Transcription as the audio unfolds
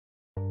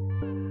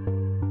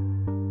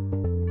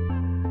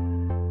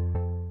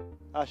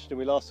Ashton,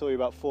 we last saw you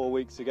about 4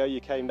 weeks ago. You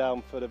came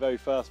down for the very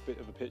first bit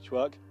of the pitch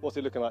work. What's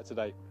it looking like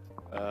today?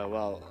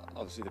 Well,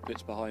 obviously the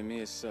pitch behind me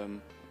is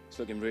it's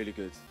looking really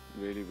good,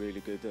 really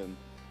good.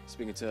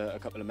 Speaking to a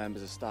couple of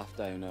members of staff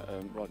down at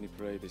Rodney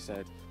Parade, they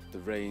said the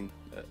rain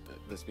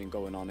that's been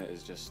going on it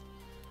has just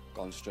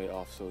gone straight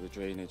off, so the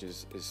drainage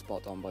is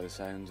spot on by the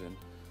sounds. And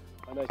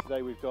I know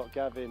today we've got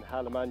Gavin,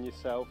 Hallam and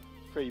yourself,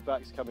 3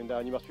 backs coming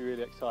down. You must be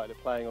really excited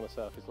at playing on a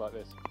surface like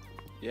this.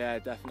 yeah,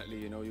 definitely.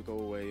 You know, you go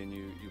away and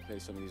you play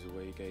some of these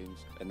away games,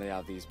 and they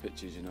have these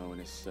pitches, you know,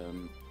 and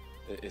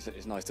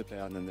it's nice to play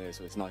on them there.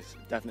 So it's nice,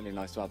 definitely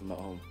nice to have them at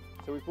home.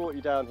 So we've brought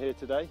you down here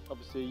today.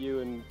 Obviously you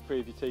and 3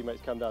 of your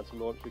teammates come down to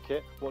launch the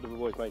kit. What do the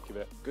boys make of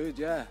it? Good,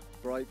 yeah.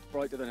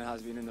 Brighter than it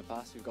has been in the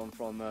past. We've gone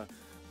from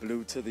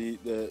blue to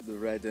the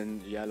red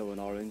and yellow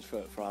and orange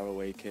for our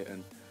away kit,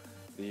 and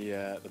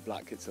the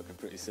black kit's looking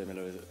pretty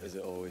similar as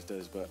it always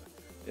does. But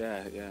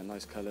yeah,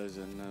 nice colours,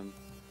 and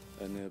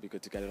it'll be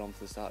good to get it on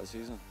for the start of the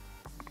season.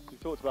 We've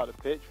talked about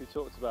the pitch, we've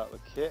talked about the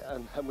kit,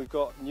 and we've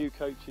got new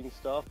coaching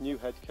staff, new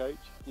head coach,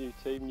 new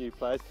team, new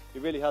players.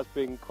 It really has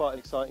been quite an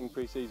exciting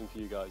pre-season for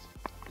you guys.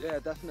 Yeah,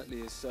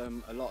 definitely. It's a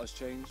lot has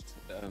changed.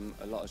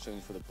 A lot has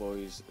changed for the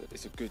boys.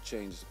 It's a good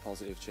change. It's a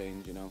positive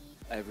change. You know,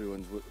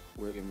 everyone's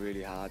working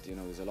really hard. You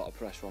know, there's a lot of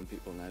pressure on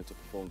people now to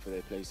perform for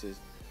their places,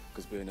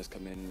 because Burners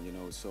come in, you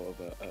know, sort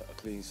of a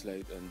clean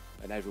slate,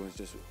 and everyone's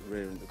just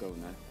rearing to go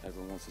now.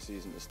 Everyone wants the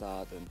season to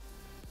start,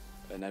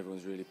 and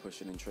everyone's really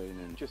pushing and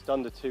training. Just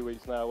under 2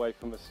 weeks now away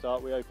from the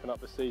start. We open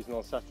up the season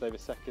on Saturday the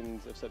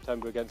 2nd of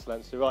September against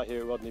Leinster, right here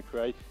at Rodney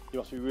Parade. You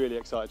must be really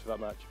excited for that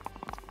match.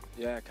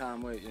 Yeah, I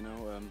can't wait, you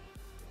know.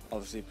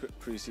 Obviously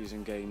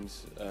pre-season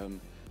games are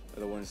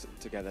the ones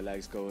to get the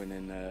legs going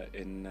in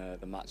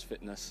the match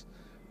fitness,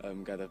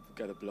 get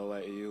a blow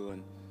out of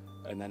you,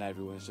 and then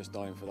everyone's just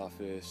dying for that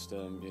first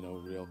you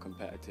know, real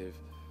competitive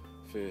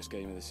first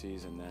game of the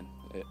season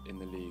then in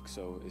the league.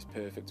 So it's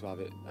perfect to have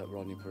it at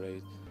Rodney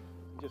Parade.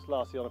 Just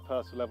lastly, on a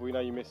personal level, we know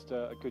you missed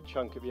a good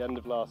chunk at the end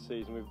of last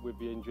season with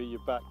the injury. You're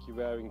back, you're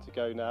raring to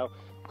go now.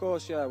 Of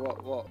course, yeah.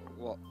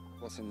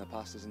 What's in the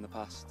past is in the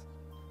past.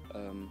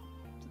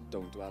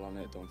 Don't dwell on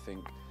it. Don't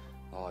think,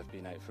 oh, I've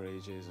been out for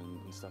ages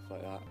and stuff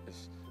like that.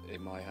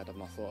 In my head, I've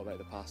not thought about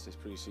the past this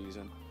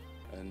pre-season,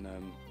 and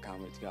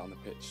can't wait to get on the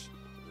pitch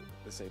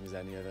the same as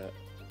any other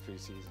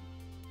pre-season.